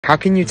How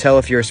can you tell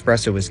if your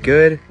espresso is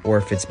good or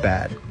if it's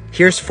bad?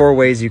 Here's 4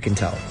 ways you can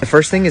tell. The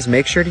first thing is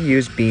make sure to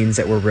use beans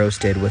that were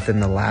roasted within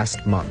the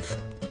last month.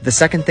 The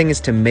second thing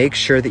is to make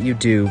sure that you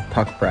do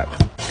puck prep.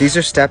 These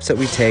are steps that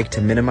we take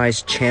to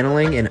minimize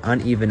channeling and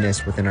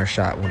unevenness within our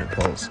shot when it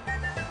pulls.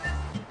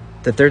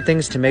 The third thing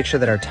is to make sure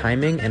that our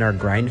timing and our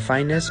grind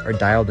fineness are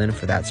dialed in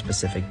for that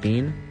specific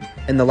bean.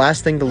 And the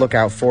last thing to look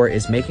out for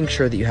is making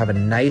sure that you have a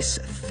nice,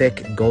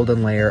 thick,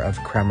 golden layer of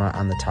crema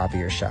on the top of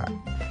your shot.